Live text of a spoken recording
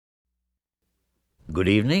Good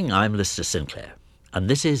evening, I'm Lister Sinclair, and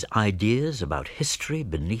this is Ideas About History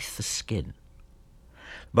Beneath the Skin.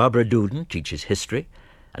 Barbara Duden teaches history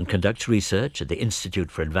and conducts research at the Institute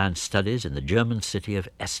for Advanced Studies in the German city of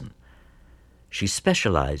Essen. She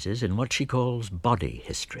specializes in what she calls body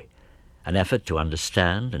history, an effort to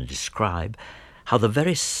understand and describe how the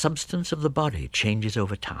very substance of the body changes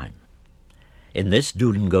over time. In this,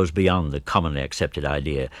 Duden goes beyond the commonly accepted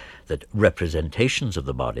idea that representations of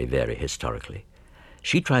the body vary historically.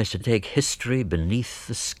 She tries to take history beneath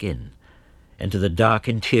the skin, into the dark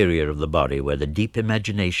interior of the body where the deep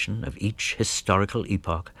imagination of each historical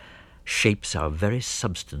epoch shapes our very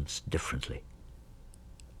substance differently.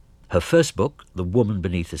 Her first book, The Woman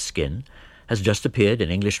Beneath the Skin, has just appeared in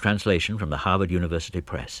English translation from the Harvard University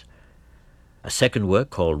Press. A second work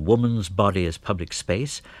called Woman's Body as Public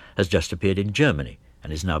Space has just appeared in Germany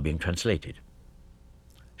and is now being translated.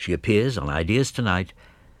 She appears on Ideas Tonight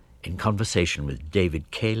in conversation with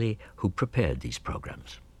David Cayley, who prepared these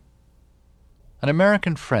programs. An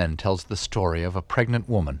American friend tells the story of a pregnant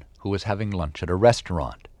woman who was having lunch at a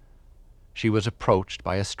restaurant. She was approached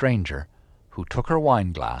by a stranger who took her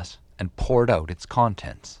wine glass and poured out its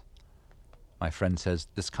contents. My friend says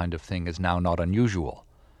this kind of thing is now not unusual.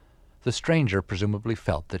 The stranger presumably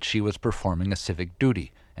felt that she was performing a civic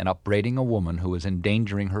duty and upbraiding a woman who was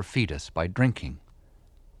endangering her fetus by drinking.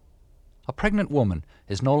 A pregnant woman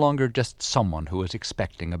is no longer just someone who is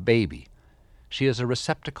expecting a baby. She is a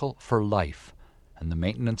receptacle for life, and the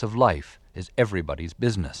maintenance of life is everybody's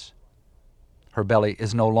business. Her belly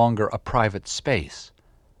is no longer a private space.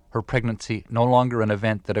 Her pregnancy no longer an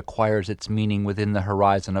event that acquires its meaning within the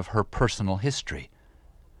horizon of her personal history.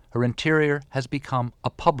 Her interior has become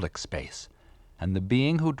a public space, and the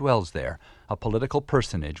being who dwells there, a political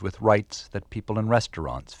personage with rights that people in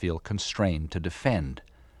restaurants feel constrained to defend.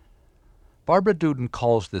 Barbara Duden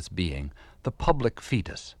calls this being the public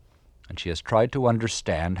fetus, and she has tried to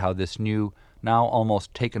understand how this new, now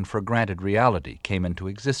almost taken-for-granted reality came into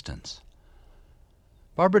existence.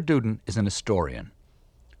 Barbara Duden is an historian.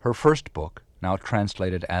 Her first book, now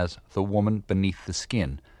translated as The Woman Beneath the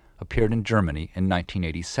Skin, appeared in Germany in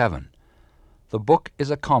 1987. The book is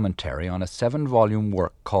a commentary on a 7-volume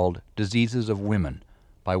work called Diseases of Women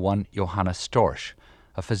by one Johanna Storch,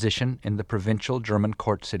 a physician in the provincial German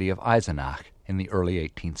court city of Eisenach in the early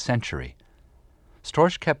 18th century.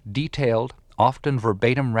 Storch kept detailed, often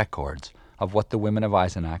verbatim records of what the women of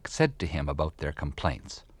Eisenach said to him about their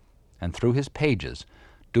complaints, and through his pages,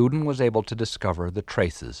 Duden was able to discover the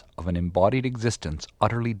traces of an embodied existence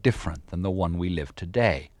utterly different than the one we live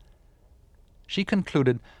today. She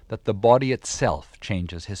concluded that the body itself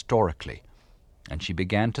changes historically, and she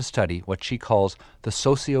began to study what she calls the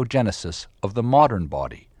sociogenesis of the modern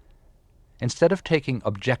body. Instead of taking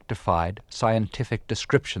objectified, scientific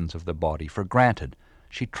descriptions of the body for granted,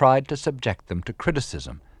 she tried to subject them to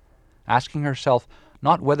criticism, asking herself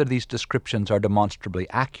not whether these descriptions are demonstrably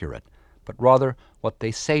accurate, but rather what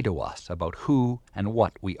they say to us about who and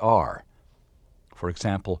what we are. For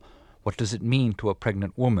example, what does it mean to a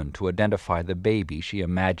pregnant woman to identify the baby she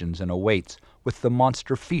imagines and awaits with the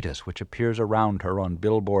monster fetus which appears around her on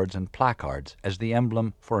billboards and placards as the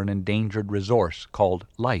emblem for an endangered resource called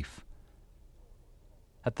life?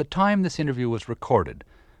 At the time this interview was recorded,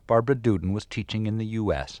 Barbara Duden was teaching in the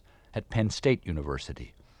U.S. at Penn State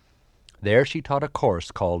University. There she taught a course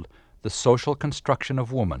called The Social Construction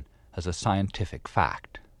of Woman as a Scientific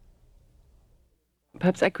Fact.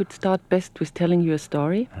 Perhaps I could start best with telling you a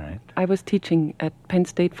story. All right. I was teaching at Penn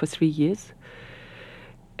State for 3 years,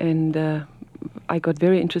 and I got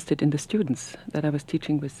very interested in the students that I was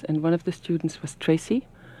teaching with. And one of the students was Tracy.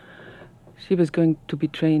 She was going to be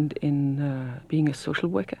trained in being a social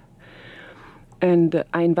worker. And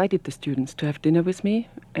I invited the students to have dinner with me.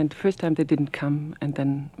 And the first time they didn't come, and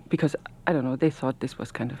then, because, I don't know, they thought this was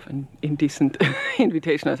kind of an indecent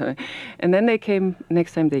invitation or something. And then they came,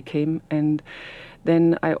 next time they came, and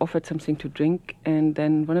then I offered something to drink, and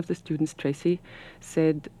then one of the students, Tracy,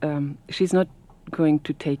 said she's not going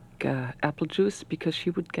to take apple juice because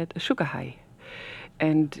she would get a sugar high.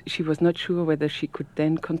 And she was not sure whether she could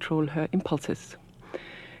then control her impulses.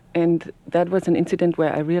 And that was an incident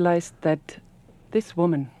where I realized that this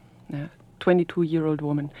woman, 22-year-old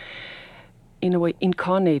woman, in a way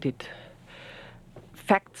incarnated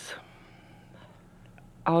facts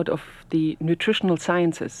out of the nutritional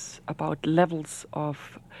sciences about levels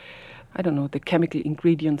of, I don't know, the chemical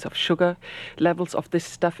ingredients of sugar, levels of this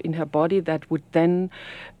stuff in her body that would then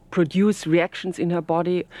produce reactions in her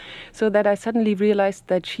body, so that I suddenly realized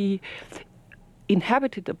that she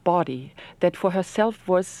inhabited a body that for herself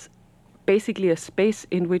was basically a space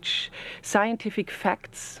in which scientific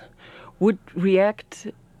facts would react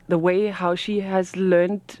the way how she has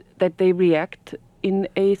learned that they react in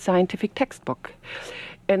a scientific textbook.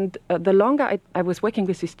 And the longer I was working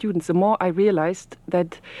with the students, the more I realized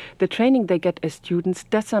that the training they get as students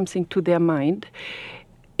does something to their mind,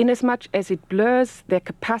 in as much as it blurs their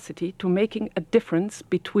capacity to making a difference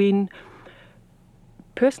between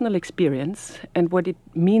personal experience and what it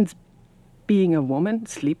means being a woman,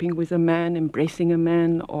 sleeping with a man, embracing a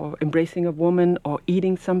man, or embracing a woman, or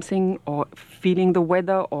eating something, or feeling the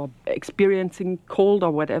weather, or experiencing cold,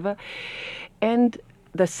 or whatever, and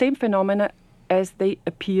the same phenomena as they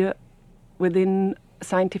appear within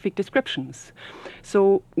scientific descriptions.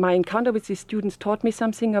 So my encounter with these students taught me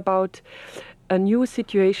something about a new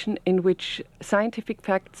situation in which scientific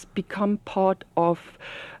facts become part of,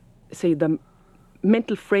 say, the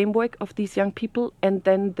mental framework of these young people, and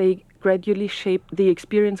then they gradually shape the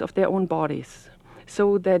experience of their own bodies.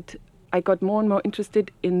 So that I got more and more interested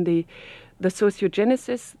in the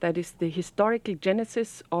sociogenesis, that is the historical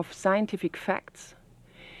genesis of scientific facts,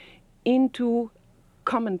 into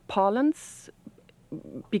common parlance,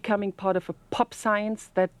 becoming part of a pop science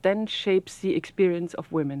that then shapes the experience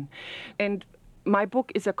of women. And my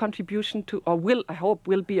book is a contribution to, or I hope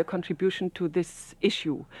will be a contribution to this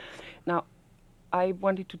issue. Now, I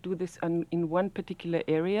wanted to do this in one particular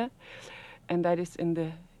area, and that is in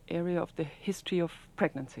the area of the history of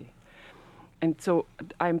pregnancy. And so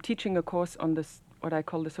I'm teaching a course on this, what I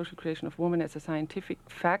call the social creation of woman as a scientific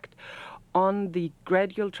fact, on the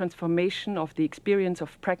gradual transformation of the experience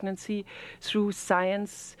of pregnancy through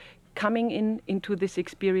science coming into this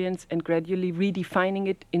experience and gradually redefining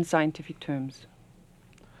it in scientific terms.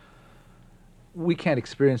 We can't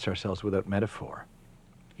experience ourselves without metaphor.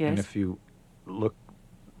 Yes. And if you look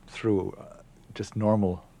through just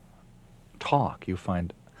normal talk, you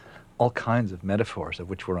find all kinds of metaphors of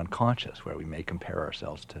which we're unconscious, where we may compare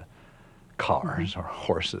ourselves to cars or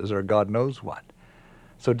horses or God knows what.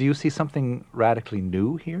 So do you see something radically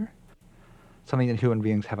new here? Something that human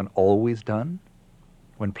beings haven't always done?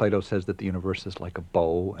 When Plato says that the universe is like a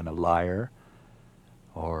bow and a lyre,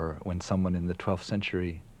 or when someone in the 12th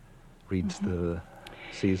century reads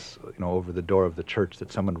sees over the door of the church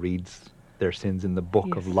that someone reads their sins in the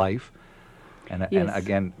book of life. And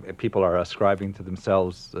again, people are ascribing to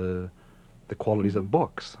themselves the qualities of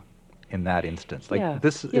books in that instance.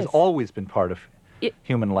 This has always been part of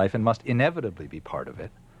human life and must inevitably be part of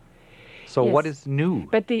it. So what is new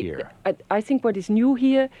here? I think what is new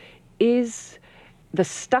here is the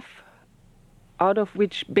stuff out of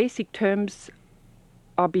which basic terms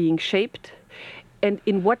are being shaped, and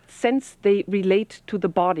in what sense they relate to the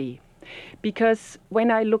body. Because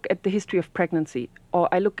when I look at the history of pregnancy, or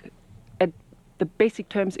I look at the basic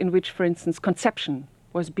terms in which, for instance, conception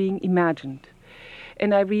was being imagined,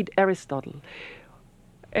 and I read Aristotle,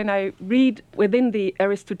 and I read within the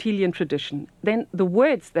Aristotelian tradition, then the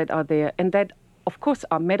words that are there, and that, of course,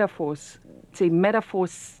 are metaphors, say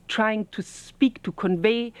metaphors trying to speak, to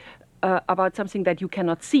convey about something that you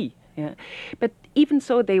cannot see. Yeah? But even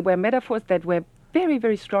so, they were metaphors that were very,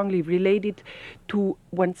 very strongly related to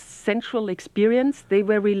one's sensual experience. They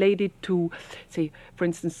were related to, say, for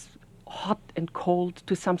instance, hot and cold,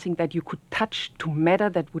 to something that you could touch, to matter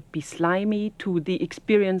that would be slimy, to the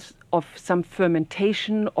experience of some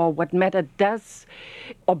fermentation, or what matter does,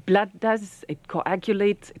 or blood does. It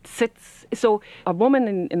coagulates, it sits. So a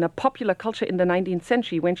woman in a popular culture in the 19th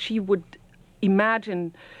century, when she would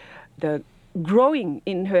imagine the growing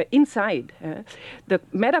in her inside, the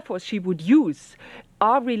metaphors she would use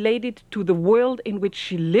are related to the world in which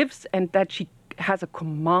she lives and that she has a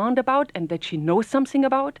command about and that she knows something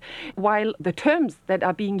about, while the terms that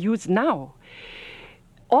are being used now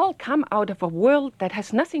all come out of a world that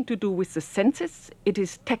has nothing to do with the senses. It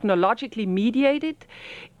is technologically mediated.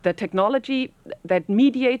 The technology that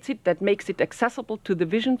mediates it, that makes it accessible to the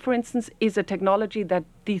vision, for instance, is a technology that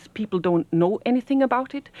these people don't know anything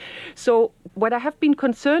about it. So what I have been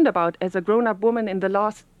concerned about as a grown-up woman in the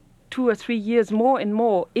last 2 or 3 years more and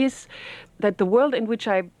more is that the world in which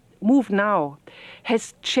I move now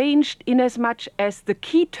has changed in as much as the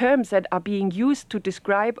key terms that are being used to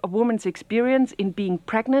describe a woman's experience in being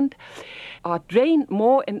pregnant are drained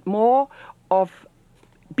more and more of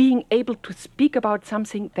being able to speak about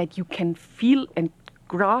something that you can feel and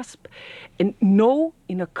grasp and know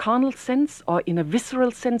in a carnal sense or in a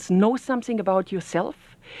visceral sense, know something about yourself.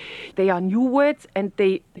 They are new words, and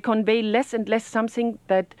they convey less and less something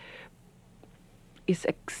that is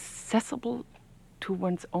accessible to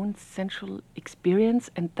one's own sensual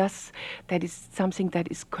experience, and thus that is something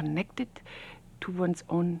that is connected to one's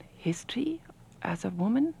own history as a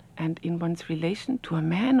woman and in one's relation to a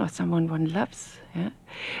man or someone one loves. Yeah?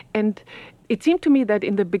 And it seemed to me that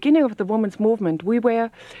in the beginning of the women's movement, we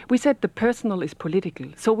said the personal is political.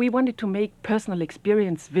 So we wanted to make personal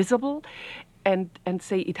experience visible and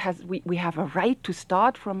say we have a right to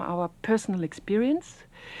start from our personal experience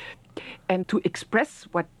and to express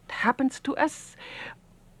what happens to us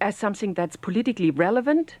as something that's politically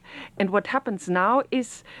relevant. And what happens now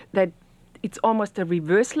is that it's almost a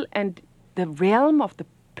reversal, and the realm of the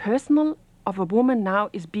personal of a woman now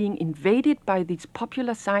is being invaded by this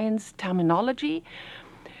popular science terminology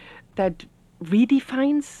that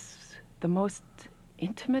redefines the most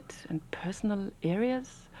intimate and personal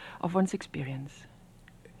areas of one's experience.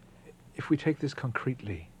 If we take this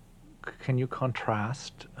concretely, can you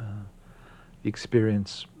contrast the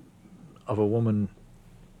experience of a woman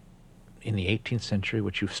in the 18th century,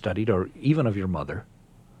 which you've studied, or even of your mother,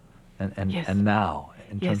 Yes. and now,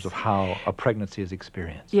 in terms Yes. of how a pregnancy is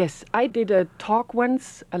experienced? Yes, I did a talk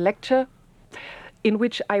once, a lecture, in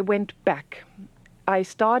which I went back. I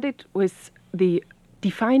started with the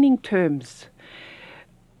defining terms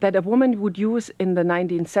that a woman would use in the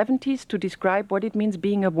 1970s to describe what it means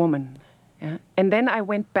being a woman. Yeah? And then I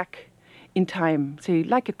went back in time, say,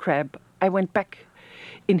 like a crab, I went back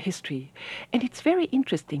in history. And it's very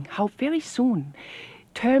interesting how very soon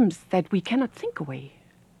terms that we cannot think away,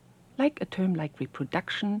 like a term like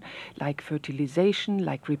reproduction, like fertilization,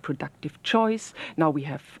 like reproductive choice. Now we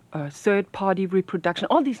have third-party reproduction,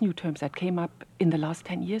 all these new terms that came up in the last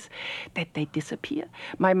 10 years, that they disappear.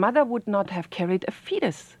 My mother would not have carried a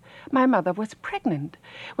fetus. My mother was pregnant.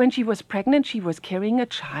 When she was pregnant, she was carrying a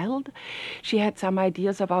child. She had some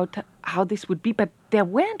ideas about how this would be, but there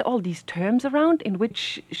weren't all these terms around in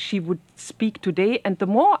which she would speak today. And the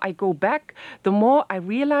more I go back, the more I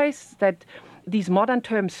realize that these modern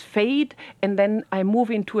terms fade, and then I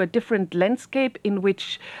move into a different landscape in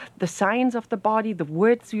which the science of the body, the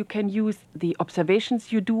words you can use, the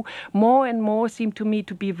observations you do, more and more seem to me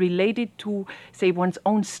to be related to, say, one's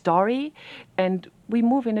own story, and we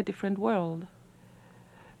move in a different world.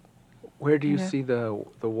 Where do you see the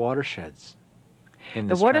watersheds in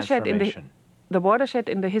this The watershed transformation? The watershed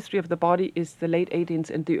in the history of the body is the late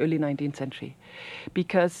 18th and the early 19th century,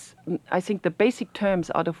 because I think the basic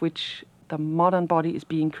terms out of which the modern body is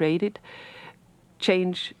being created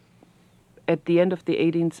change at the end of the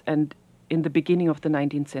 18th and in the beginning of the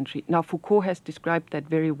 19th century. Now, Foucault has described that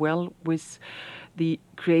very well with the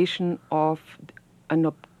creation of an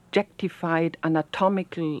objectified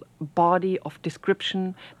anatomical body of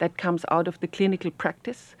description that comes out of the clinical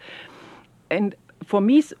practice. And for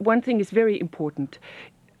me, one thing is very important.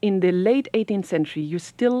 In the late 18th century,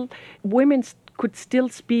 women could still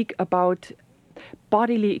speak about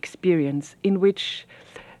bodily experience in which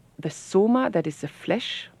the soma, that is the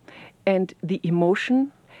flesh, and the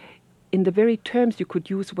emotion, in the very terms you could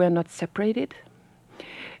use, were not separated,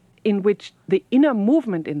 in which the inner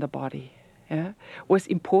movement in the body was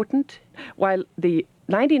important, while the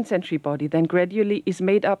 19th century body then gradually is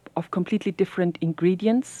made up of completely different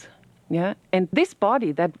ingredients. Yeah? And this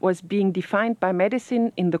body that was being defined by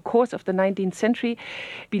medicine in the course of the 19th century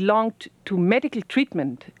belonged to medical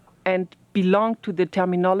treatment and belonged to the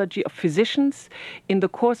terminology of physicians. In the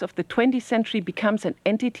course of the 20th century becomes an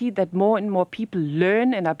entity that more and more people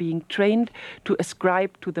learn and are being trained to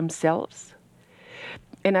ascribe to themselves.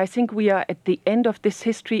 And I think we are at the end of this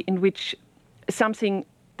history in which something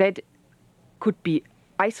that could be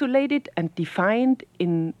isolated and defined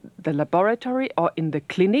in the laboratory or in the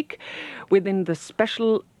clinic within the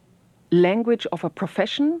special language of a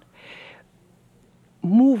profession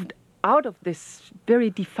moved out of this very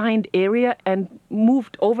defined area and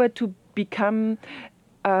moved over to become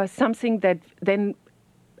something that then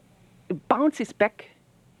bounces back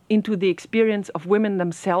into the experience of women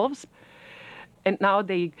themselves. And now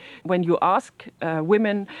when you ask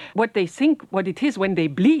women what they think, what it is when they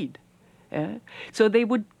bleed, so they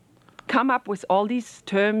would come up with all these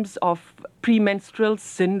terms of premenstrual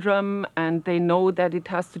syndrome, and they know that it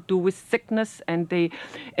has to do with sickness, and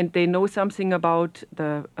they know something about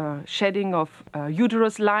the shedding of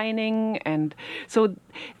uterus lining, and so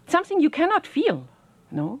something you cannot feel,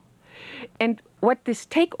 no? And what this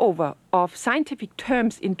takeover of scientific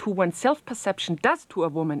terms into one's self-perception does to a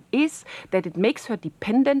woman is that it makes her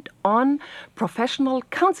dependent on professional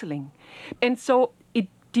counseling. And so it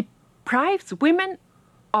deprives women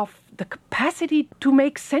of the capacity to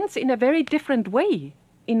make sense in a very different way,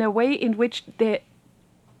 in a way in which their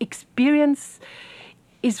experience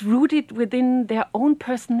is rooted within their own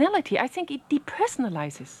personality. I think it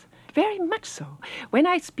depersonalizes, very much so. When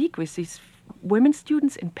I speak with these women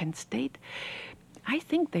students in Penn State, I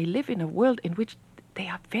think they live in a world in which they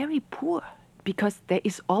are very poor because there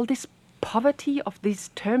is all this poverty of these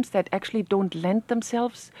terms that actually don't lend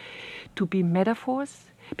themselves to be metaphors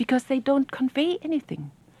because they don't convey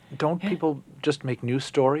anything. Don't people just make new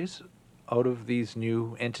stories out of these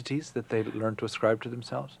new entities that they learn to ascribe to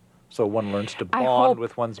themselves? So one learns to bond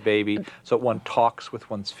with one's baby, so one talks with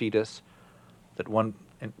one's fetus, that one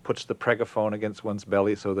puts the pregaphone against one's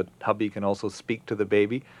belly so that hubby can also speak to the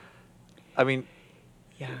baby. I mean,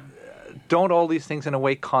 don't all these things in a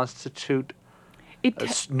way constitute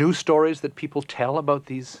new stories that people tell about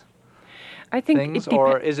these things?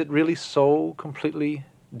 Or is it really so completely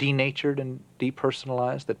denatured and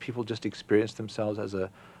depersonalized that people just experience themselves as a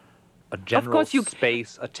general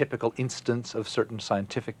space, a typical instance of certain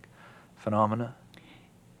scientific phenomena?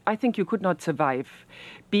 I think you could not survive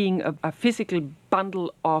being a physical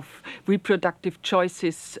bundle of reproductive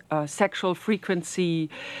choices, sexual frequency,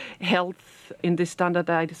 health in the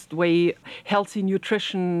standardized way, healthy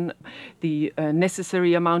nutrition, the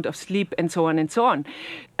necessary amount of sleep, and so on and so on.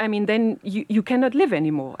 I mean, then you cannot live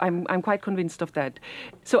anymore. I'm quite convinced of that.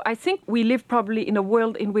 So I think we live probably in a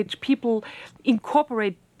world in which people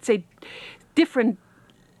incorporate, say, different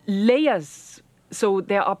layers. So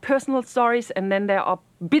there are personal stories, and then there are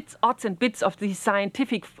odds and bits of these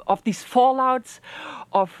fallouts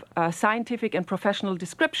of scientific and professional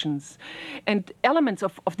descriptions. And elements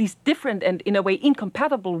of these different and, in a way,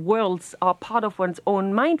 incompatible worlds are part of one's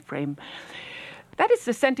own mind frame. That is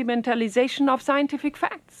the sentimentalization of scientific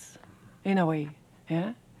facts, in a way.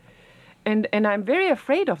 Yeah? And I'm very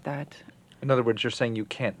afraid of that. In other words, you're saying you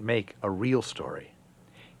can't make a real story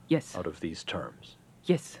out of these terms.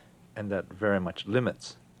 Yes. And that very much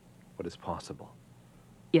limits what is possible.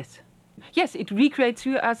 Yes. Yes, it recreates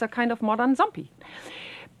you as a kind of modern zombie.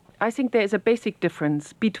 I think there is a basic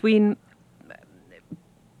difference between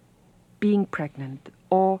being pregnant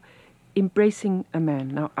or embracing a man.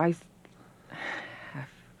 Now, I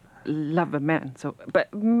love a man,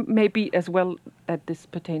 but maybe as well that this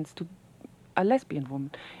pertains to a lesbian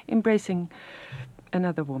woman, embracing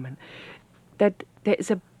another woman. That there is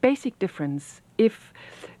a basic difference if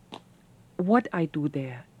what I do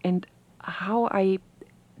there and how I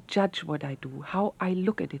judge what I do, how I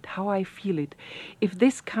look at it, how I feel it, if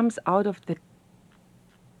this comes out of the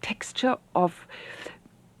texture of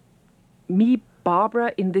me,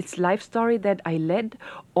 Barbara, in this life story that I led,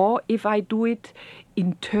 or if I do it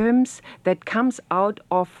in terms that comes out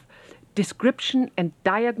of description and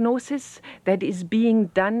diagnosis that is being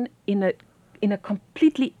done in a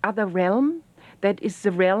completely other realm, that is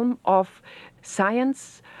the realm of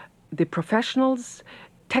science, the professionals,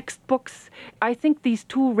 textbooks. I think these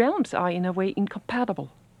two realms are in a way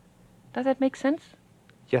incompatible. Does that make sense?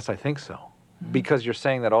 Yes, I think so. Mm-hmm. Because you're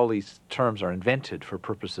saying that all these terms are invented for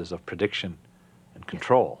purposes of prediction and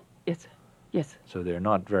control. Yes. Yes. So they're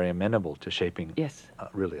not very amenable to shaping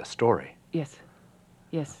really a story. Yes.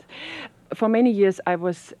 Yes. For many years I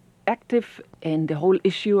was active in the whole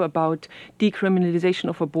issue about decriminalization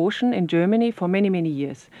of abortion in Germany for many, many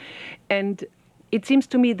years. And it seems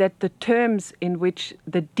to me that the terms in which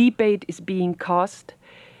the debate is being cast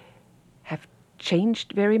have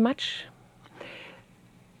changed very much.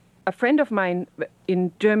 A friend of mine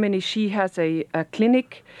in Germany, she has a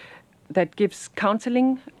clinic that gives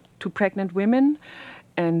counseling to pregnant women.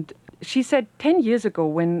 And she said 10 years ago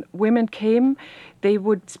when women came, they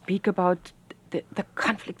would speak about the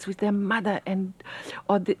conflicts with their mother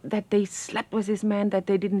that they slept with this man that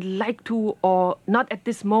they didn't like to, or not at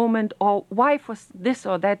this moment, or why for this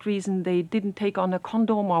or that reason they didn't take on a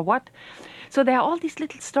condom or what. So there are all these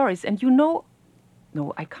little stories, and no,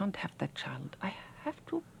 I can't have that child. I have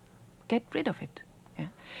to get rid of it. Yeah?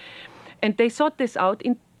 And they sought this out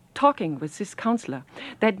in talking with this counselor,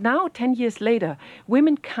 that now 10 years later,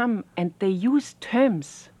 women come and they use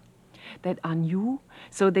terms that are new.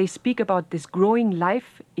 So they speak about this growing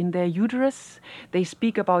life in their uterus. They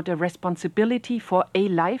speak about a responsibility for a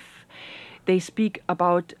life. They speak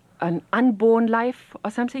about an unborn life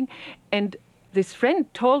or something. And this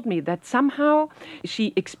friend told me that somehow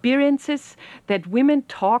she experiences that women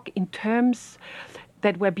talk in terms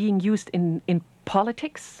that were being used in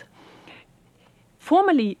politics.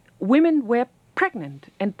 Formerly, women were pregnant,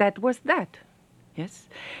 and that was that. Yes.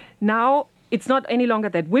 Now, it's not any longer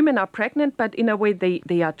that women are pregnant, but in a way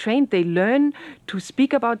they are trained, they learn to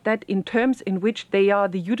speak about that in terms in which they are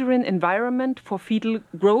the uterine environment for fetal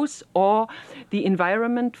growth or the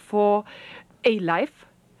environment for a life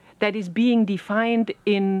that is being defined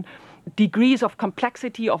in degrees of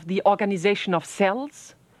complexity of the organization of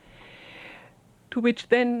cells, to which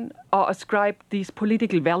then are ascribed these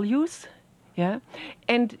political values. Yeah?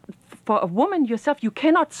 And for a woman yourself, you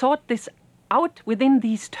cannot sort this out within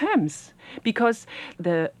these terms, because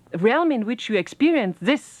the realm in which you experience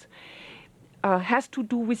this has to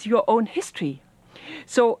do with your own history.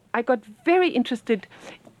 So I got very interested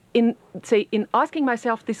in asking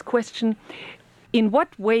myself this question: in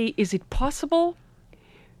what way is it possible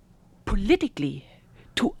politically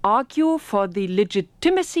to argue for the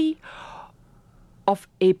legitimacy of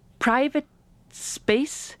a private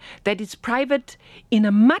space that is private in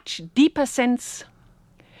a much deeper sense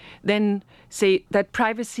than, say, that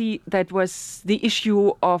privacy that was the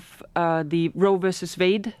issue of the Roe versus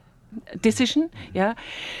Wade decision? Yeah.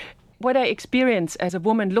 What I experience as a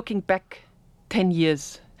woman looking back 10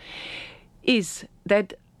 years is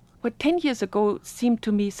that what 10 years ago seemed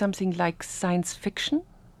to me something like science fiction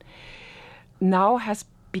now has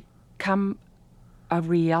become a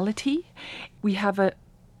reality. We have a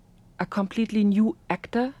completely new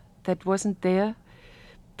actor that wasn't there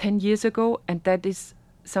 10 years ago, and that is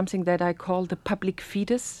something that I call the public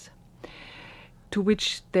fetus, to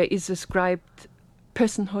which there is ascribed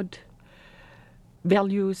personhood,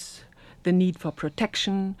 values, the need for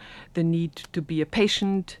protection, the need to be a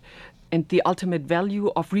patient, and the ultimate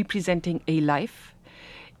value of representing a life.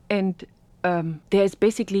 And there's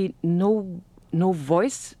basically no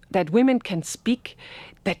voice that women can speak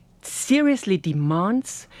that seriously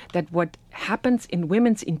demands that what happens in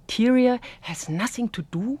women's interior has nothing to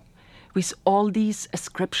do with all these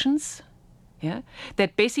ascriptions, yeah,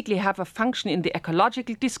 that basically have a function in the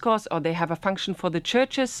ecological discourse, or they have a function for the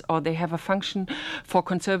churches, or they have a function for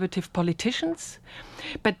conservative politicians.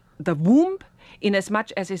 But the womb, in as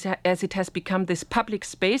much as it has become this public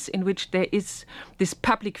space in which there is this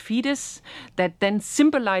public fetus that then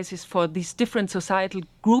symbolizes for these different societal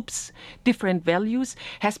groups different values,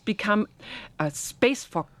 has become a space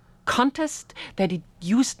for contest that it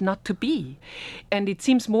used not to be. And it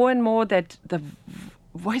seems more and more that the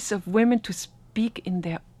voice of women to speak in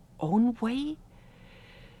their own way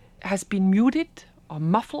has been muted or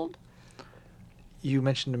muffled. You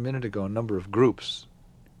mentioned a minute ago a number of groups,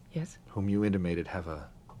 yes, whom you intimated have a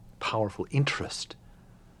powerful interest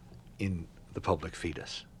in the public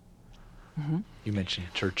fetus. Mm-hmm. You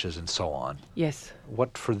mentioned churches and so on. Yes.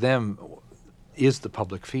 What for them is the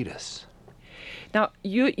public fetus? Now,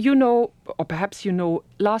 you know, or perhaps you know,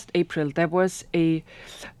 last April there was a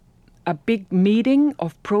big meeting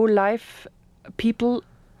of pro-life people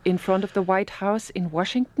in front of the White House in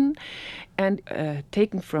Washington, and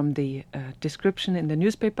taken from the description in the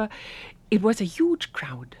newspaper, it was a huge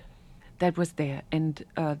crowd that was there, and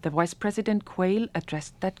the Vice President Quayle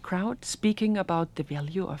addressed that crowd, speaking about the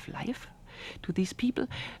value of life to these people.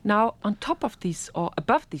 Now, on top of these, or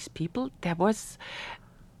above these people, there was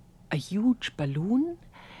a huge balloon,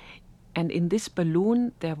 and in this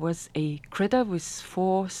balloon there was a critter with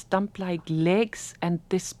 4 stump-like legs, and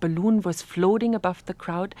this balloon was floating above the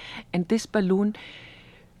crowd, and this balloon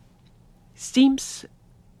seems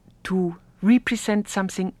to represent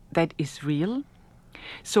something that is real.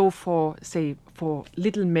 So for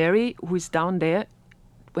little Mary, who is down there,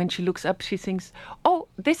 when she looks up, she thinks, oh,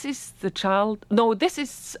 this is the child. No, this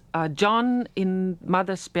is John in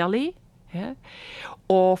mother's belly. Yeah?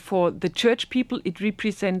 Or for the church people, it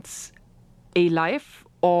represents a life.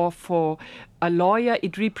 Or for a lawyer,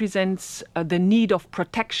 it represents the need of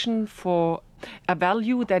protection for a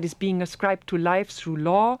value that is being ascribed to life through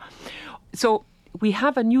law. So we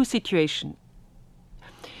have a new situation.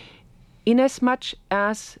 Inasmuch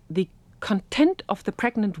as the content of the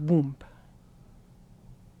pregnant womb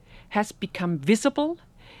has become visible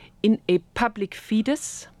in a public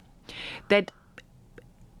fetus that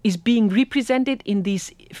is being represented in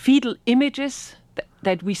these fetal images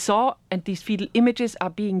that we saw, and these fetal images are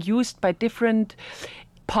being used by different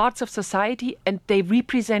parts of society, and they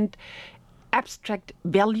represent abstract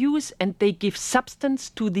values, and they give substance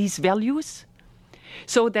to these values.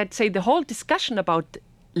 So that, say, the whole discussion about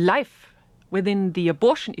life within the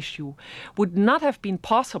abortion issue would not have been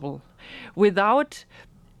possible without,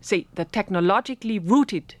 say, the technologically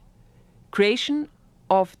rooted creation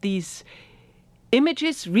of these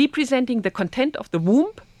images representing the content of the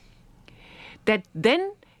womb that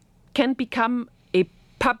then can become a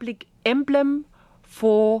public emblem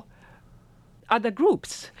for other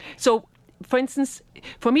groups. So, for instance,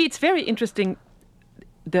 for me it's very interesting,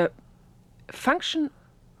 the function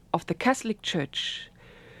of the Catholic Church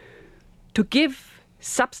to give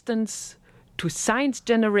substance to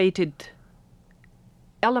science-generated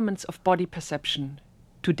elements of body perception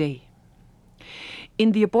today.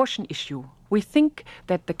 In the abortion issue, we think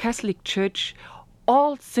that the Catholic Church,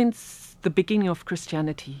 all since the beginning of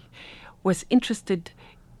Christianity, was interested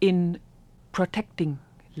in protecting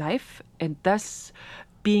life and thus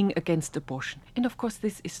being against abortion. And of course,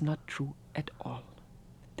 this is not true at all.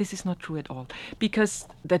 This is not true at all. Because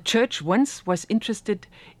the church once was interested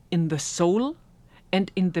in the soul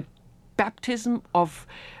and in the baptism of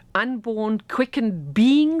unborn, quickened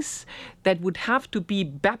beings that would have to be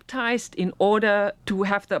baptized in order to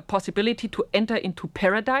have the possibility to enter into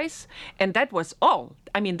paradise. And that was all.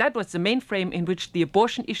 I mean, that was the main frame in which the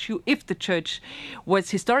abortion issue, if the church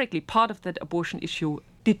was historically part of that abortion issue,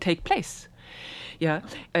 did take place. Yeah,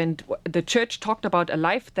 and the church talked about a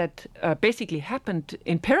life that basically happened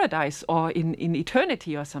in paradise or in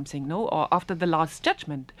eternity or something, no, or after the last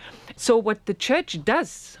judgment. So what the church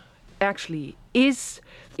does actually is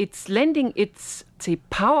it's lending its, say,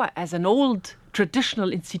 power as an old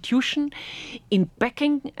traditional institution in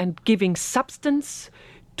backing and giving substance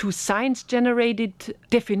to science-generated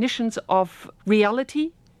definitions of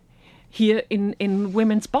reality here in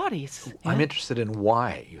women's bodies. I'm interested in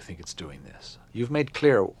why you think it's doing this. You've made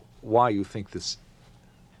clear why you think this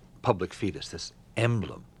public fetus, this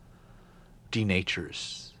emblem,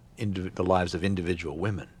 denatures the lives of individual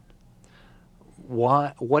women.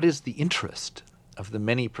 What is the interest of the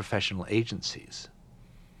many professional agencies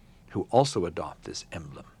who also adopt this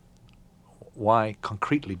emblem? Why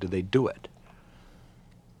concretely do they do it?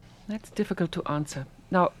 That's difficult to answer.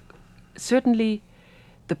 Now, certainly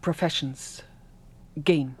the professions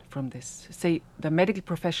gain from this. Say the medical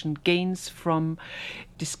profession gains from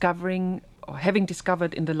discovering or having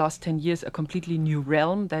discovered in the last 10 years a completely new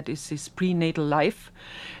realm that is this prenatal life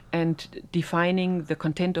and defining the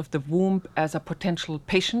content of the womb as a potential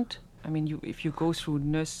patient. I mean, if you go through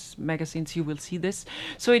nurse magazines, you will see this.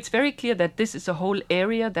 So it's very clear that this is a whole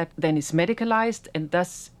area that then is medicalized and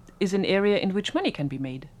thus is an area in which money can be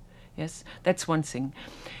made. Yes, that's one thing.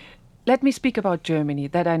 Let me speak about Germany,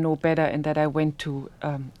 that I know better and that I went to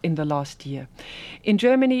in the last year. In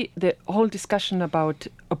Germany, the whole discussion about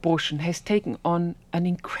abortion has taken on an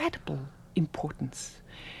incredible importance.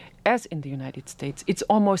 As in the United States, it's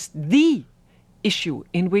almost the issue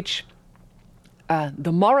in which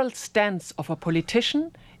the moral stance of a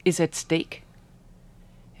politician is at stake.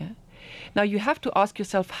 Yeah? Now, you have to ask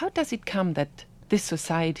yourself, how does it come that this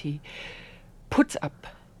society puts up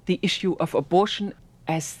the issue of abortion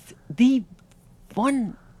as the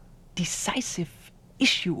one decisive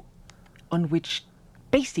issue on which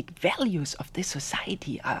basic values of this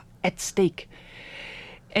society are at stake?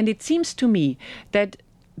 And it seems to me that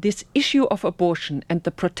this issue of abortion and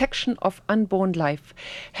the protection of unborn life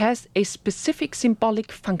has a specific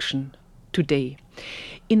symbolic function today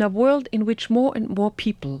in a world in which more and more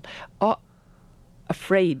people are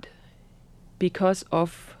afraid because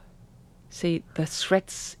of, say, the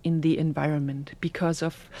threats in the environment, because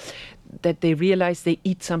of that they realize they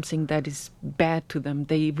eat something that is bad to them.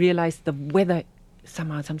 They realize the weather,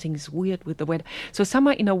 somehow something is weird with the weather. So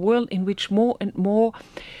somehow in a world in which more and more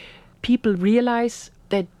people realize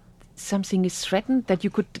that something is threatened, that you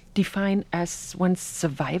could define as one's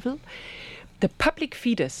survival, the public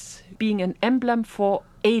fetus, being an emblem for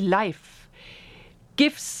a life,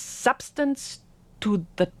 gives substance to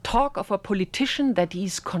the talk of a politician that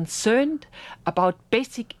he's concerned about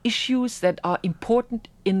basic issues that are important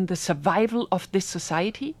in the survival of this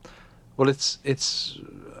society? Well, it's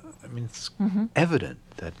evident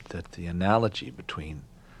that the analogy between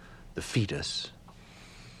the fetus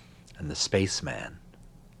and the spaceman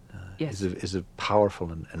Yes. is a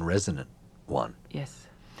powerful and resonant one. Yes.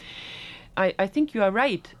 I think you are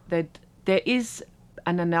right that there is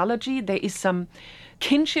an analogy, there is some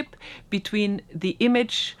kinship between the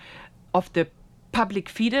image of the public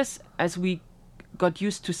fetus as we got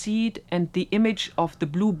used to see it and the image of the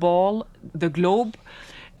blue ball, the globe,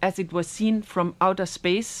 as it was seen from outer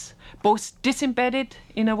space, both disembedded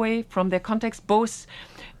in a way from their context, both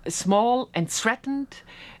small and threatened,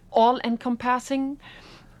 all-encompassing.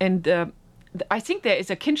 And I think there is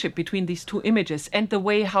a kinship between these two images and the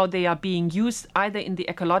way how they are being used either in the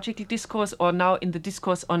ecological discourse or now in the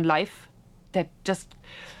discourse on life that just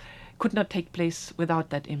could not take place without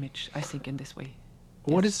that image, I think, in this way.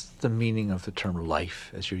 What Yes. is the meaning of the term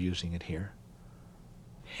life as you're using it here?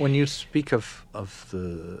 When you speak of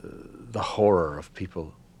the horror of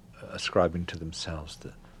people ascribing to themselves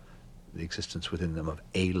the existence within them of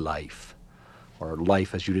a life, or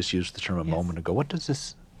life as you just used the term a Yes. moment ago, what does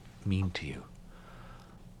this mean to you?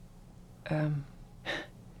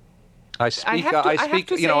 I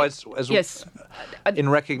speak, you know, as yes. in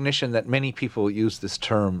recognition that many people use this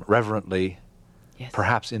term reverently, Yes.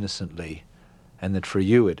 perhaps innocently, and that for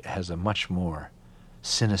you it has a much more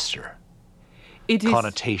sinister It is,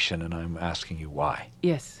 connotation, and I'm asking you why.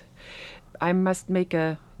 yes. I must make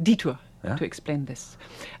a detour to explain this.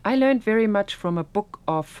 I learned very much from a book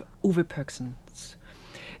of Uwe Pörksens.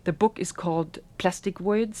 The book is called Plastic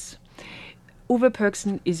Words. Uwe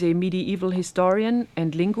Pörksen is a medieval historian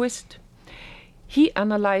and linguist. He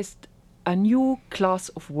analyzed a new class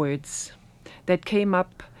of words that came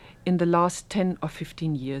up in the last 10 or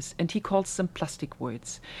 15 years, and he calls them plastic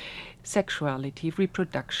words. Sexuality,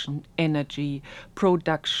 reproduction, energy,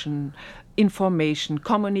 production, information,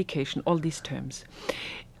 communication, all these terms.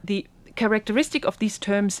 The characteristic of these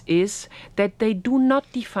terms is that they do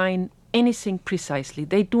not define anything precisely.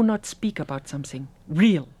 They do not speak about something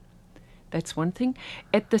real. That's one thing.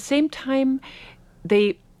 At the same time,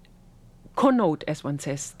 they connote, as one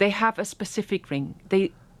says. They have a specific ring.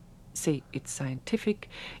 They say it's scientific,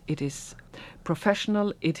 it is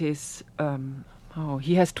professional, it is...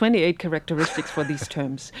 he has 28 characteristics for these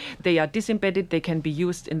terms. They are disembedded, they can be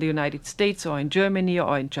used in the United States or in Germany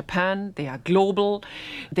or in Japan. They are global.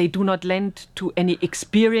 They do not lend to any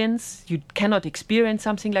experience. You cannot experience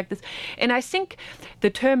something like this. And I think the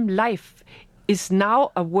term life is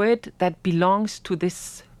now a word that belongs to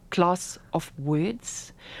this class of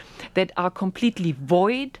words that are completely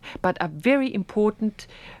void but are very important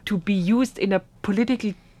to be used in a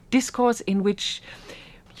political discourse in which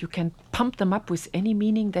you can pump them up with any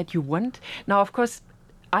meaning that you want. Now, of course,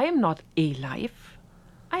 I am not a life.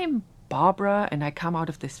 I am Barbara, and I come out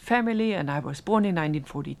of this family, and I was born in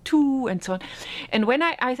 1942, and so on. And when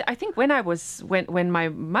I think when my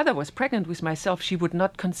mother was pregnant with myself, she would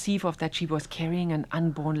not conceive of that she was carrying an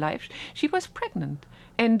unborn life. She was pregnant,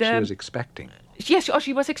 and she was expecting. Yes, or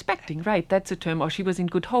she was expecting. Right, that's a term. Or she was in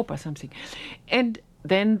good hope, or something. And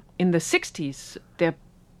then in the 60s,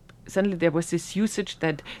 suddenly there was this usage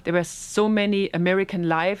that there were so many American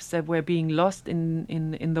lives that were being lost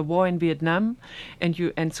in the war in Vietnam,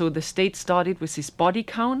 and so the state started with this body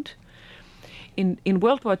count. In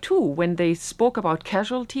World War II, when they spoke about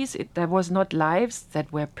casualties, there was not lives,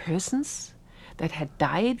 that were persons that had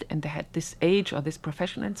died and they had this age or this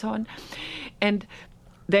profession and so on. And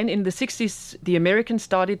then in the 60s, the Americans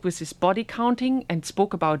started with this body counting and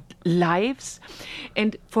spoke about lives.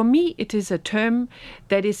 And for me, it is a term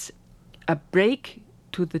that is a break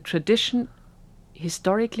to the tradition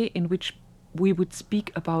historically in which we would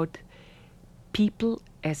speak about people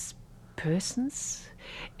as persons,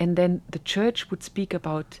 and then the church would speak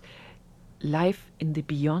about life in the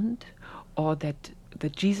beyond, or that the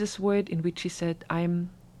Jesus word in which he said, I know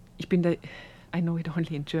it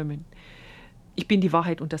only in German, ich bin die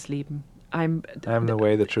Wahrheit und das Leben. I'm the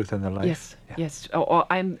way, the truth, and the life. Yes, yeah. Yes. Or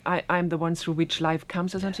I'm the one through which life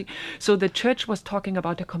comes, or something. So the church was talking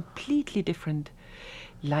about a completely different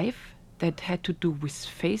life that had to do with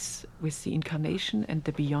faith, with the incarnation and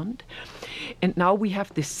the beyond. And now we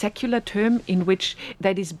have this secular term in which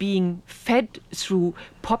that is being fed through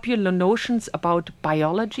popular notions about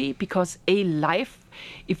biology, because a life,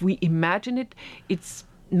 if we imagine it, it's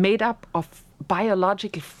made up of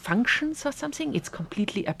biological functions or something. It's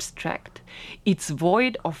completely abstract. It's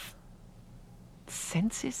void of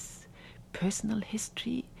senses, personal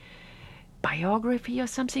history, biography or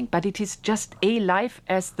something, but it is just a life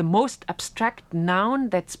as the most abstract noun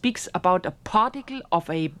that speaks about a particle of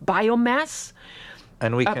a biomass.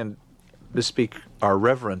 And we can bespeak our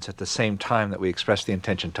reverence at the same time that we express the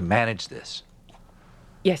intention to manage this.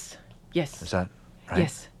 Yes, yes. Is that right?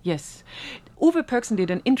 Yes, yes. Uwe Pörksen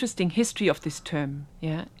did an interesting history of this term,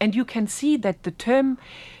 yeah, and you can see that the term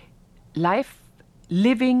life,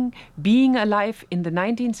 living, being alive in the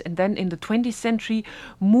 19th and then in the 20th century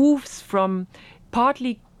moves from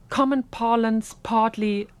partly common parlance,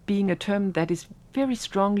 partly being a term that is very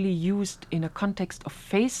strongly used in a context of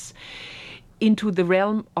faith, into the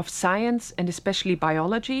realm of science and especially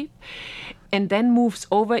biology, and then moves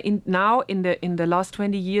over in the last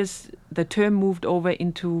 20 years, the term moved over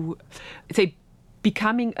into, say,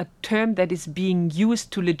 becoming a term that is being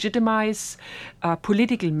used to legitimize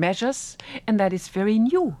political measures, and that is very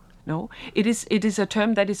new. No, it is a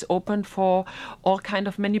term that is open for all kind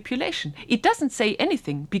of manipulation. It doesn't say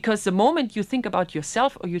anything, because the moment you think about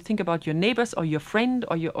yourself, or you think about your neighbors, or your friend,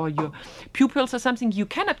 or your pupils or something, you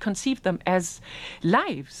cannot conceive them as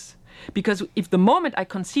lives. Because if the moment I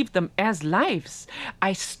conceive them as lives,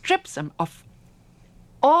 I strip them of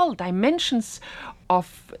all dimensions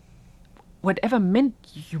of whatever meant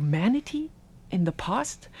humanity in the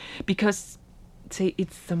past, because, say,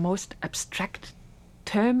 it's the most abstract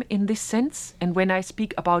term in this sense. And when I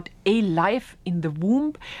speak about a life in the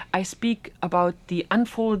womb, I speak about the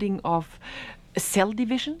unfolding of cell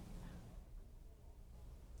division.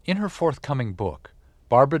 In her forthcoming book,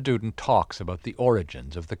 Barbara Duden talks about the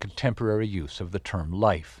origins of the contemporary use of the term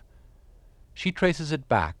life. She traces it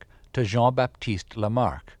back to Jean-Baptiste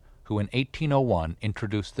Lamarck, who in 1801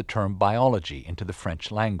 introduced the term biology into the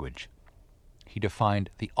French language. He defined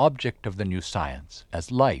the object of the new science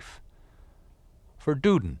as life. For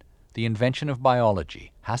Duden, the invention of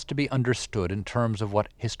biology has to be understood in terms of what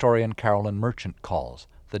historian Carolyn Merchant calls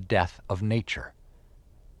the death of nature.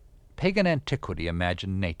 Pagan antiquity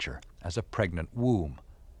imagined nature as a pregnant womb.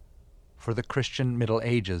 For the Christian Middle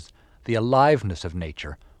Ages, the aliveness of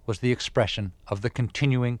nature was the expression of the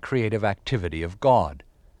continuing creative activity of God.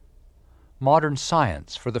 Modern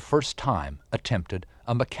science, for the first time, attempted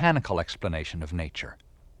a mechanical explanation of nature.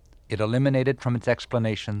 It eliminated from its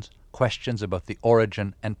explanations questions about the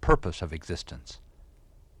origin and purpose of existence.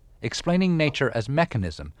 Explaining nature as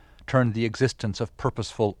mechanism turned the existence of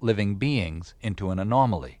purposeful living beings into an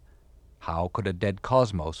anomaly. How could a dead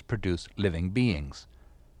cosmos produce living beings?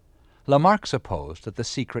 Lamarck supposed that the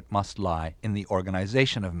secret must lie in the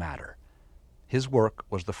organization of matter. His work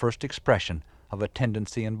was the first expression of a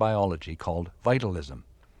tendency in biology called vitalism.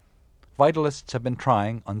 Vitalists have been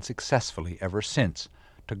trying unsuccessfully ever since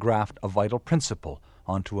to graft a vital principle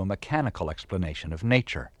onto a mechanical explanation of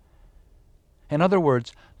nature. In other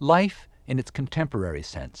words, life, in its contemporary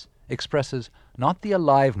sense, expresses not the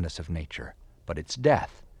aliveness of nature, but its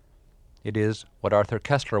death. It is what Arthur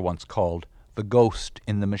Koestler once called the ghost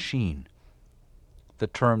in the machine. The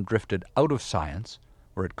term drifted out of science,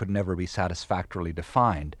 where it could never be satisfactorily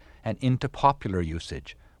defined, and into popular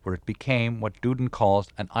usage, where it became what Duden calls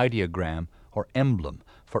an ideogram or emblem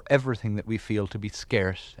for everything that we feel to be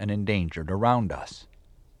scarce and endangered around us.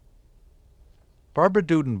 Barbara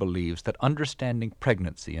Duden believes that understanding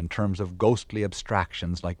pregnancy in terms of ghostly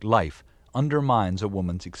abstractions like life undermines a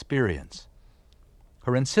woman's experience.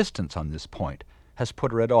 Her insistence on this point has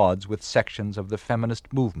put her at odds with sections of the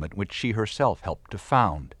feminist movement which she herself helped to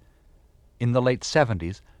found. In the late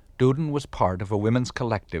 70s, Duden was part of a women's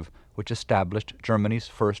collective which established Germany's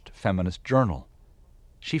first feminist journal.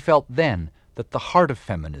 She felt then that the heart of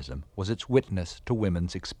feminism was its witness to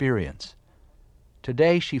women's experience.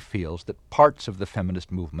 Today she feels that parts of the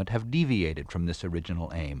feminist movement have deviated from this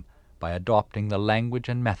original aim by adopting the language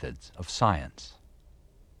and methods of science.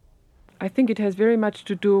 I think it has very much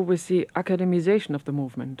to do with the academization of the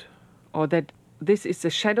movement, or that this is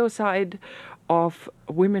the shadow side of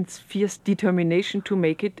women's fierce determination to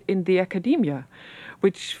make it in the academia,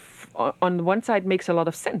 which on one side makes a lot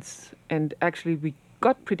of sense, and actually we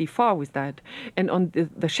got pretty far with that. And on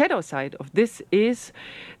the shadow side of this is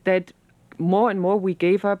that more and more we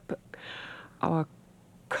gave up our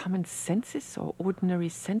common senses or ordinary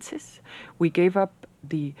senses. We gave up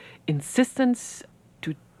the insistence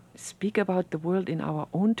to speak about the world in our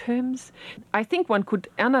own terms. I think one could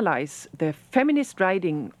analyze the feminist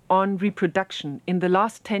writing on reproduction in the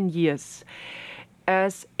last 10 years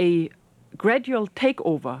as a gradual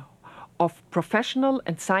takeover of professional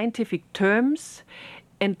and scientific terms,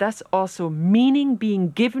 and thus also meaning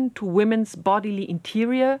being given to women's bodily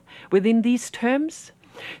interior within these terms,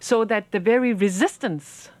 so that the very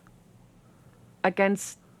resistance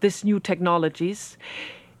against these new technologies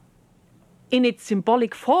in its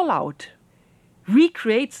symbolic fallout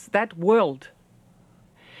recreates that world.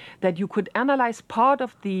 That you could analyze part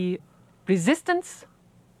of the resistance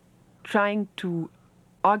trying to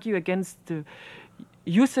argue against the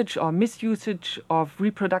usage or misusage of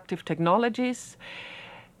reproductive technologies,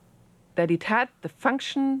 that it had the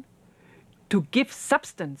function to give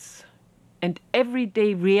substance and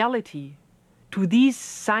everyday reality to these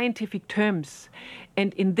scientific terms,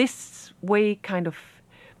 and in this way kind of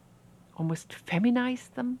almost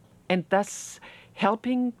feminize them, and thus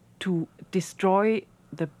helping to destroy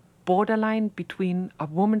the borderline between a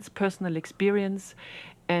woman's personal experience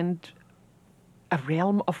and a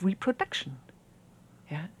realm of reproduction.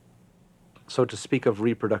 Yeah. So to speak of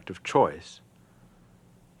reproductive choice,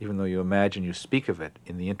 even though you imagine you speak of it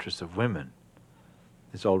in the interests of women,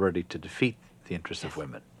 is already to defeat the interests of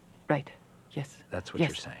women. Right. Yes. That's what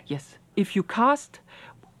you're saying. Yes. If you cast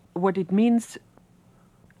what it means,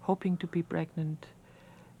 hoping to be pregnant,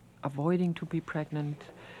 avoiding to be pregnant,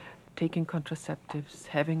 taking contraceptives,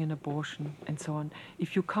 having an abortion, and so on,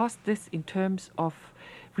 if you cast this in terms of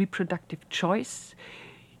reproductive choice,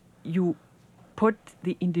 you put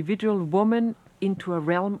the individual woman into a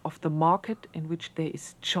realm of the market in which there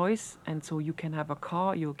is choice, and so you can have a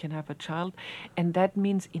car, you can have a child, and that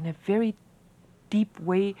means in a very deep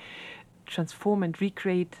way transform and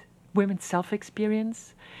recreate women's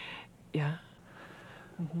self-experience. Yeah.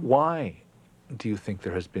 Mm-hmm. Why do you think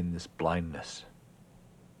there has been this blindness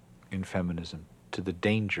in feminism to the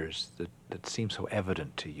dangers that seem so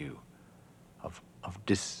evident to you of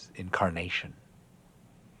disincarnation?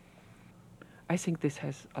 I think this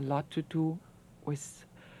has a lot to do with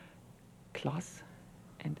class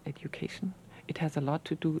and education. It has a lot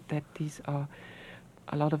to do that these are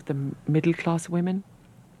a lot of the middle class women.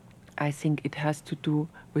 I think it has to do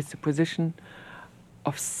with the position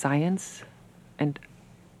of science and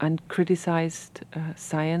uncriticized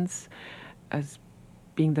science as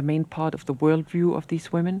being the main part of the worldview of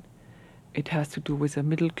these women. It has to do with a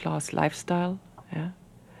middle class lifestyle. Yeah?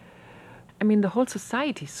 I mean, the whole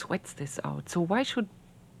society sweats this out. So why should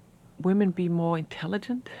women be more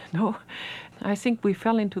intelligent? No. I think we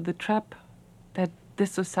fell into the trap that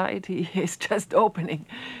this society is just opening.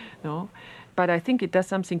 No. But I think it does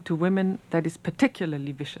something to women that is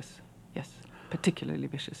particularly vicious. Yes, particularly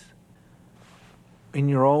vicious. In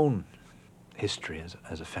your own history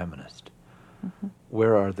as a feminist,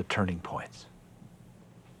 where are the turning points?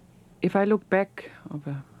 If I look back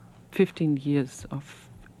over 15 years of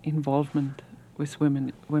involvement with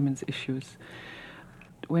women's issues,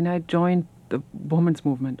 when I joined the women's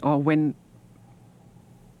movement, or when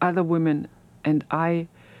other women and I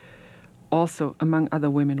also, among other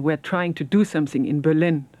women, were trying to do something in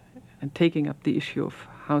Berlin and taking up the issue of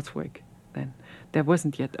housework, then there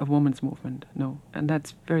wasn't yet a women's movement, no. And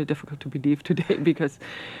that's very difficult to believe today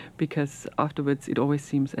because afterwards it always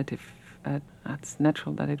seems as if it's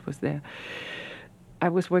natural that it was there. I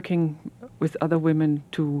was working with other women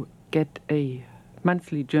to get a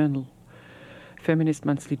monthly journal, feminist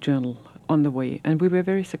monthly journal, on the way, and we were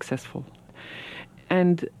very successful.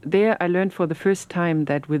 And there I learned for the first time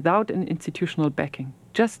that without an institutional backing,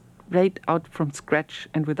 just right out from scratch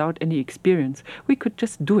and without any experience, we could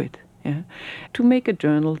just do it. Yeah? To make a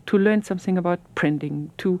journal, to learn something about printing,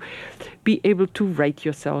 to be able to write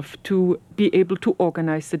yourself, to be able to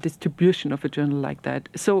organize the distribution of a journal like that,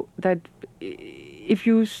 so that if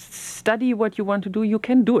you study what you want to do, you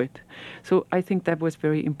can do it. So I think that was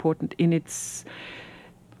very important in its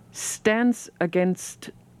stance against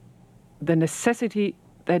the necessity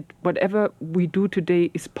that whatever we do today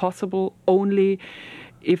is possible only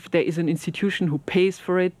if there is an institution who pays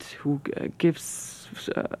for it, who gives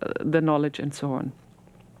the knowledge and so on.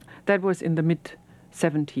 That was in the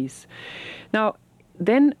mid-70s. Now,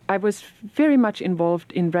 then I was very much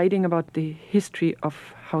involved in writing about the history of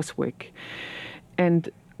housework. And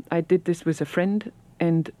I did this with a friend,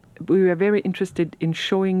 and we were very interested in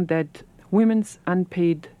showing that women's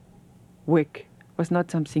unpaid work was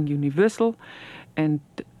not something universal, and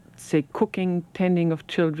say cooking, tending of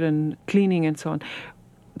children, cleaning and so on,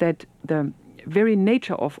 that the very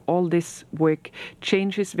nature of all this work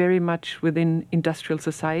changes very much within industrial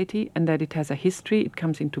society, and that it has a history. It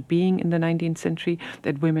comes into being in the 19th century,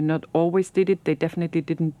 that women not always did it. They definitely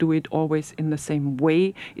didn't do it always in the same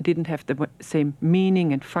way. It didn't have the same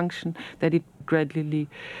meaning and function that it gradually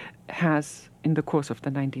has in the course of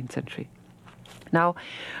the 19th century. Now,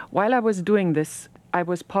 while I was doing this, I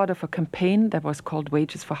was part of a campaign that was called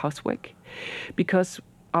Wages for Housework, because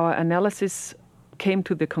our analysis came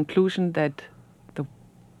to the conclusion that the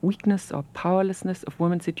weakness or powerlessness of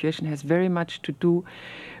women's situation has very much to do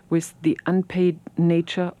with the unpaid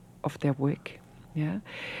nature of their work. Yeah?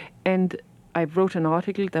 And I wrote an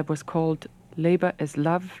article that was called Labor as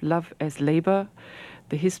Love, Love as Labor,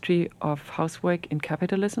 the History of Housework in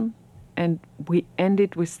Capitalism. And we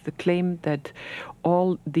ended with the claim that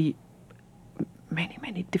all the many,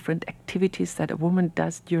 many different activities that a woman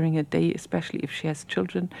does during a day, especially if she has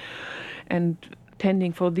children, and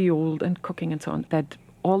tending for the old and cooking and so on, that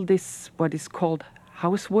all this, what is called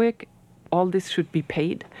housework, all this should be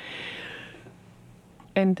paid.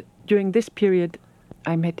 And during this period,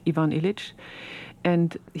 I met Ivan Illich,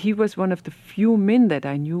 and he was one of the few men that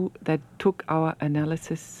I knew that took our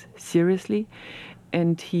analysis seriously,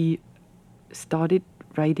 and he started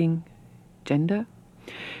writing Gender.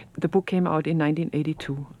 The book came out in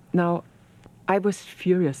 1982. Now, I was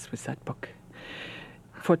furious with that book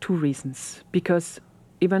for two reasons. Because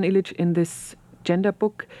Ivan Illich in this Gender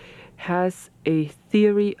book has a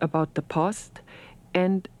theory about the past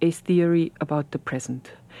and a theory about the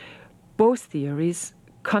present. Both theories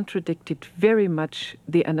contradicted very much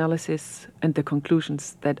the analysis and the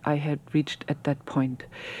conclusions that I had reached at that point.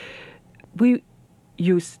 We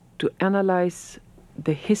used to analyze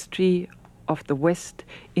the history of the West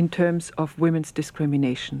in terms of women's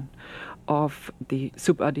discrimination, of the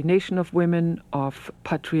subordination of women, of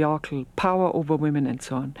patriarchal power over women, and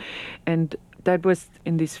so on. And that was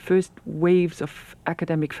in these first waves of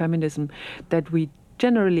academic feminism that we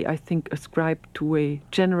generally, I think, ascribe to a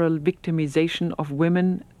general victimization of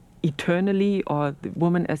women eternally, or the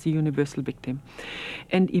woman as a universal victim.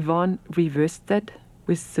 And Ivan reversed that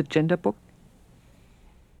with the Gender book.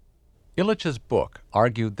 Illich's book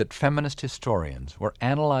argued that feminist historians were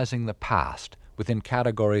analyzing the past within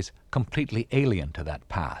categories completely alien to that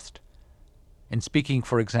past. In speaking,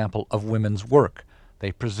 for example, of women's work,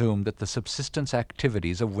 they presumed that the subsistence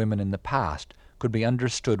activities of women in the past could be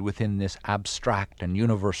understood within this abstract and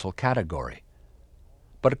universal category.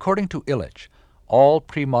 But according to Illich, all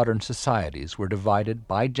pre-modern societies were divided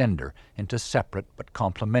by gender into separate but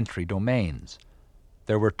complementary domains.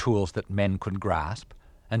 There were tools that men could grasp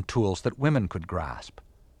and tools that women could grasp,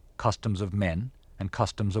 customs of men and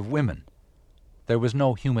customs of women. There was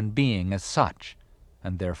no human being as such,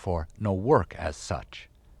 and therefore no work as such.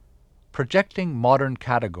 Projecting modern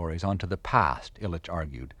categories onto the past, Illich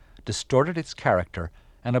argued, distorted its character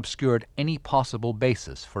and obscured any possible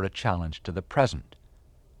basis for a challenge to the present.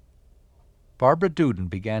 Barbara Duden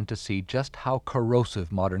began to see just how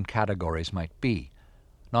corrosive modern categories might be,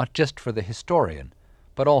 not just for the historian,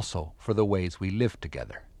 but also for the ways we live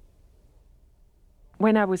together.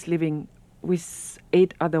 When I was living with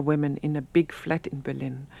 8 other women in a big flat in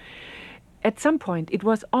Berlin, at some point it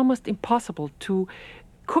was almost impossible to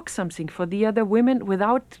cook something for the other women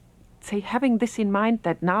without, say, having this in mind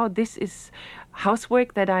that now this is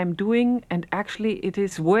housework that I'm doing and actually it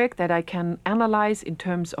is work that I can analyze in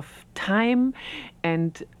terms of time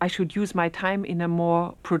and I should use my time in a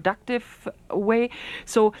more productive way.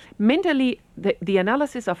 So mentally, the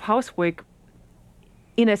analysis of housework,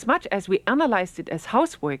 in as much as we analyzed it as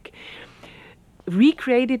housework,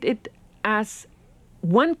 recreated it as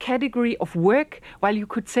one category of work, while you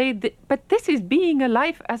could say, but this is being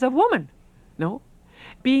alive as a woman, no?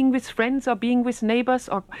 Being with friends or being with neighbors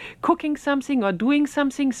or cooking something or doing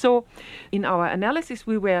something. So in our analysis,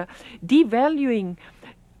 we were devaluing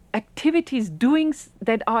activities, doings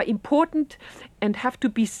that are important and have to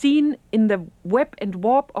be seen in the web and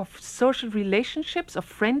warp of social relationships, of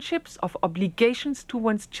friendships, of obligations to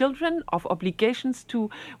one's children, of obligations to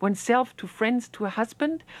oneself, to friends, to a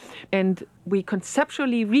husband. And we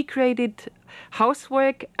conceptually recreated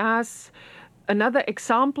housework as another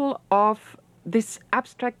example of this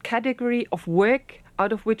abstract category of work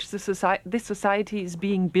out of which this society is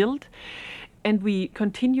being built. And we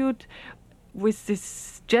continued with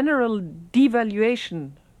this general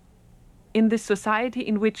devaluation in this society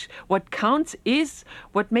in which what counts is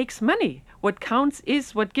what makes money. What counts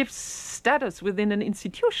is what gives status within an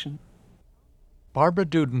institution. Barbara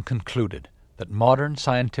Duden concluded that modern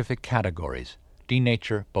scientific categories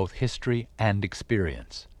denature both history and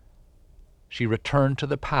experience. She returned to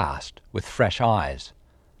the past with fresh eyes.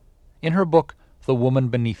 In her book, The Woman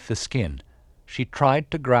Beneath the Skin, she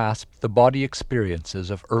tried to grasp the body experiences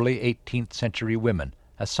of early 18th century women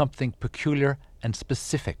as something peculiar and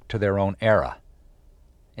specific to their own era.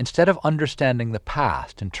 Instead of understanding the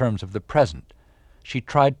past in terms of the present, she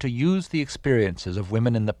tried to use the experiences of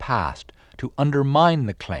women in the past to undermine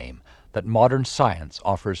the claim that modern science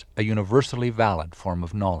offers a universally valid form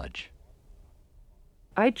of knowledge.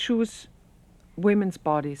 I choose women's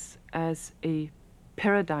bodies as a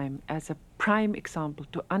paradigm, as a prime example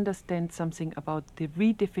to understand something about the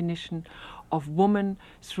redefinition of woman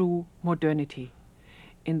through modernity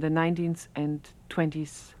in the 19th and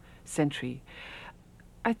 20th century.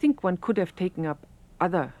 I think one could have taken up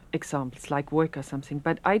other examples like work or something,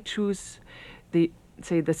 but I choose the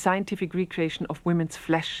scientific recreation of women's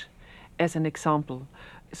flesh as an example.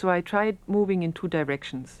 So I tried moving in 2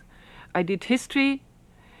 directions. I did history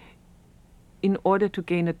in order to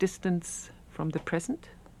gain a distance from the present,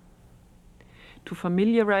 to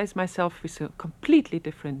familiarize myself with a completely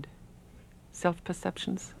different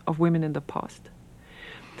self-perceptions of women in the past.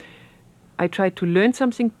 I tried to learn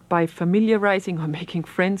something by familiarizing or making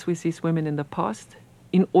friends with these women in the past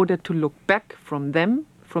in order to look back from them,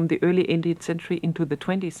 from the early 18th century into the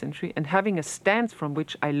 20th century, and having a stance from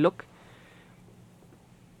which I look.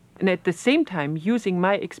 And at the same time, using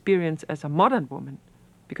my experience as a modern woman,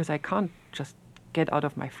 because I can't just get out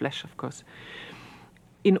of my flesh, of course,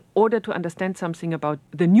 in order to understand something about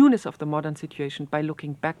the newness of the modern situation by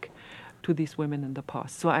looking back to these women in the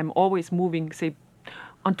past. So I'm always moving, say,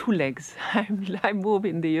 on 2 legs. I move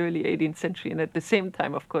in the early 18th century, and at the same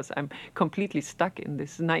time, of course, I'm completely stuck in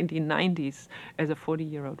this 1990s as a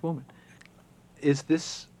 40-year-old woman. Is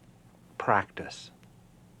this practice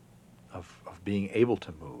of being able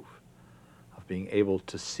to move, of being able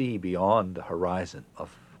to see beyond the horizon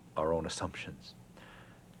of our own assumptions,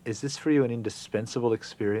 is this for you an indispensable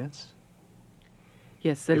experience?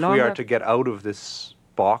 Yes. If we are to get out of this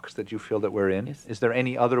box that you feel that we're in, yes. Is there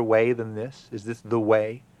any other way than this? Is this the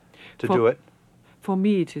way to do it? For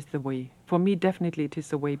me, it is the way. For me, definitely it is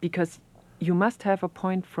the way, because you must have a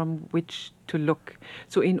point from which to look.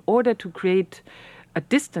 So in order to create a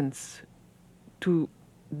distance to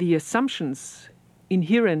the assumptions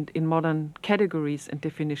inherent in modern categories and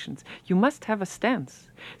definitions. You must have a stance.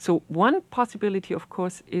 So one possibility, of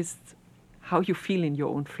course, is how you feel in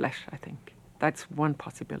your own flesh, I think. That's one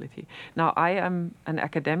possibility. Now, I am an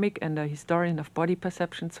academic and a historian of body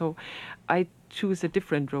perception, so I choose a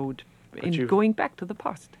different road in going back to the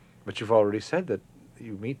past. But you've already said that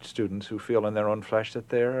you meet students who feel in their own flesh that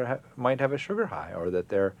they might have a sugar high, or that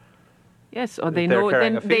they're or they know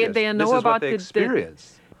about about the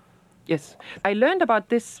experience. Yes, I learned about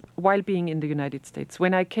this while being in the United States.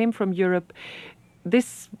 When I came from Europe,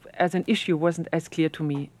 this as an issue wasn't as clear to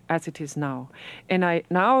me as it is now. And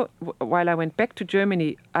while I went back to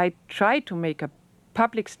Germany, I tried to make a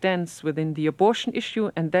public stance within the abortion issue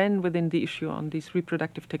and then within the issue on these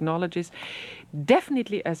reproductive technologies.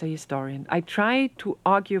 Definitely as a historian, I try to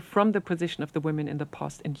argue from the position of the women in the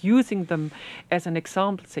past and using them as an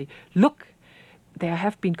example, say, look, there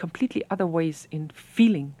have been completely other ways in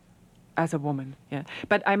feeling as a woman. Yeah.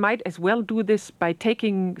 But I might as well do this by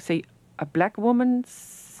taking, say, a black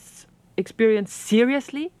woman's experience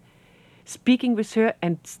seriously, speaking with her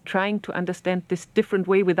and trying to understand this different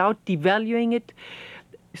way without devaluing it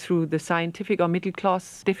through the scientific or middle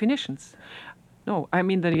class definitions. No, I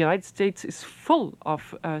mean, the United States is full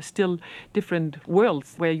of still different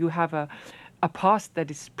worlds where you have a past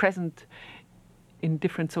that is present in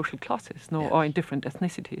different social classes, or in different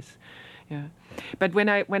ethnicities. Yeah. But when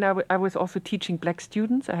I was also teaching black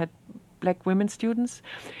students, I had black women students,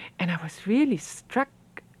 and I was really struck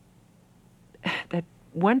that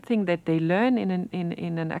one thing that they learn in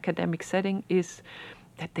an academic setting is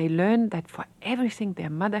that they learn that for everything their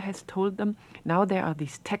mother has told them, now there are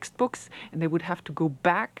these textbooks, and they would have to go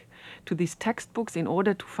back to these textbooks in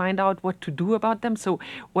order to find out what to do about them. So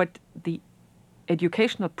what the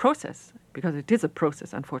educational process, because it is a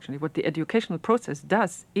process, unfortunately, what the educational process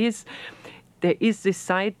does is there is this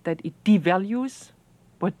side that it devalues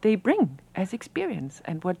what they bring as experience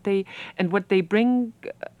and what they bring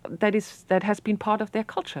that has been part of their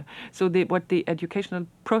culture. So what the educational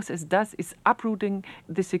process does is uprooting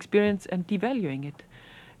this experience and devaluing it.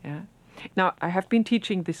 Yeah. Now, I have been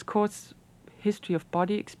teaching this course, History of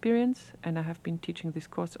Body Experience, and I have been teaching this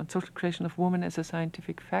course on Social Creation of Woman as a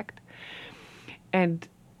Scientific Fact. And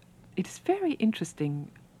it is very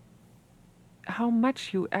interesting how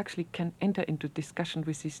much you actually can enter into discussion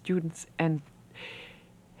with these students and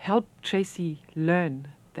help Tracy learn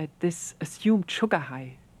that this assumed sugar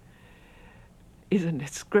high is a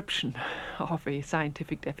description of a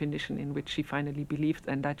scientific definition in which she finally believes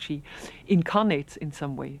and that she incarnates in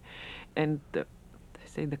some way. And the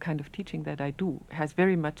kind of teaching that I do has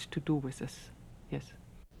very much to do with this. Yes.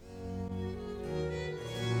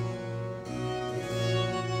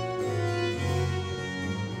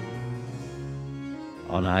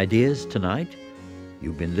 On Ideas tonight,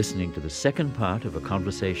 you've been listening to the second part of a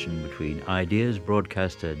conversation between Ideas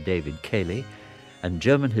broadcaster David Cayley and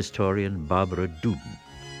German historian Barbara Duden.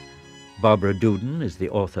 Barbara Duden is the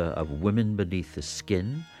author of Women Beneath the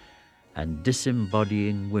Skin and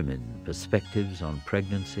Disembodying Women, Perspectives on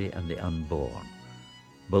Pregnancy and the Unborn,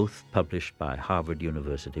 both published by Harvard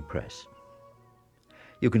University Press.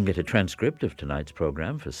 You can get a transcript of tonight's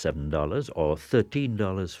program for $7 or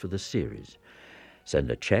 $13 for the series.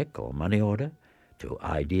 Send a check or money order to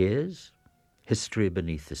Ideas, History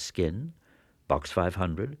Beneath the Skin, Box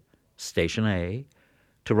 500, Station A,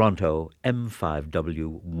 Toronto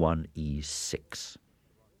M5W1E6.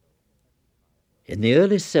 In the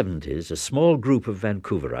early 70s, a small group of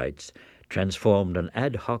Vancouverites transformed an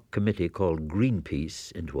ad hoc committee called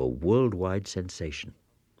Greenpeace into a worldwide sensation.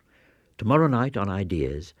 Tomorrow night on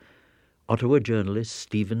Ideas, Ottawa journalist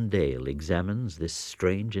Stephen Dale examines this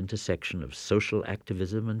strange intersection of social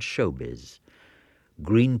activism and showbiz,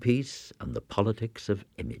 Greenpeace and the politics of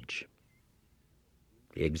image.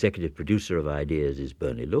 The executive producer of Ideas is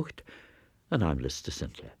Bernie Lucht, and I'm Lister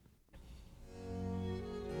Sinclair.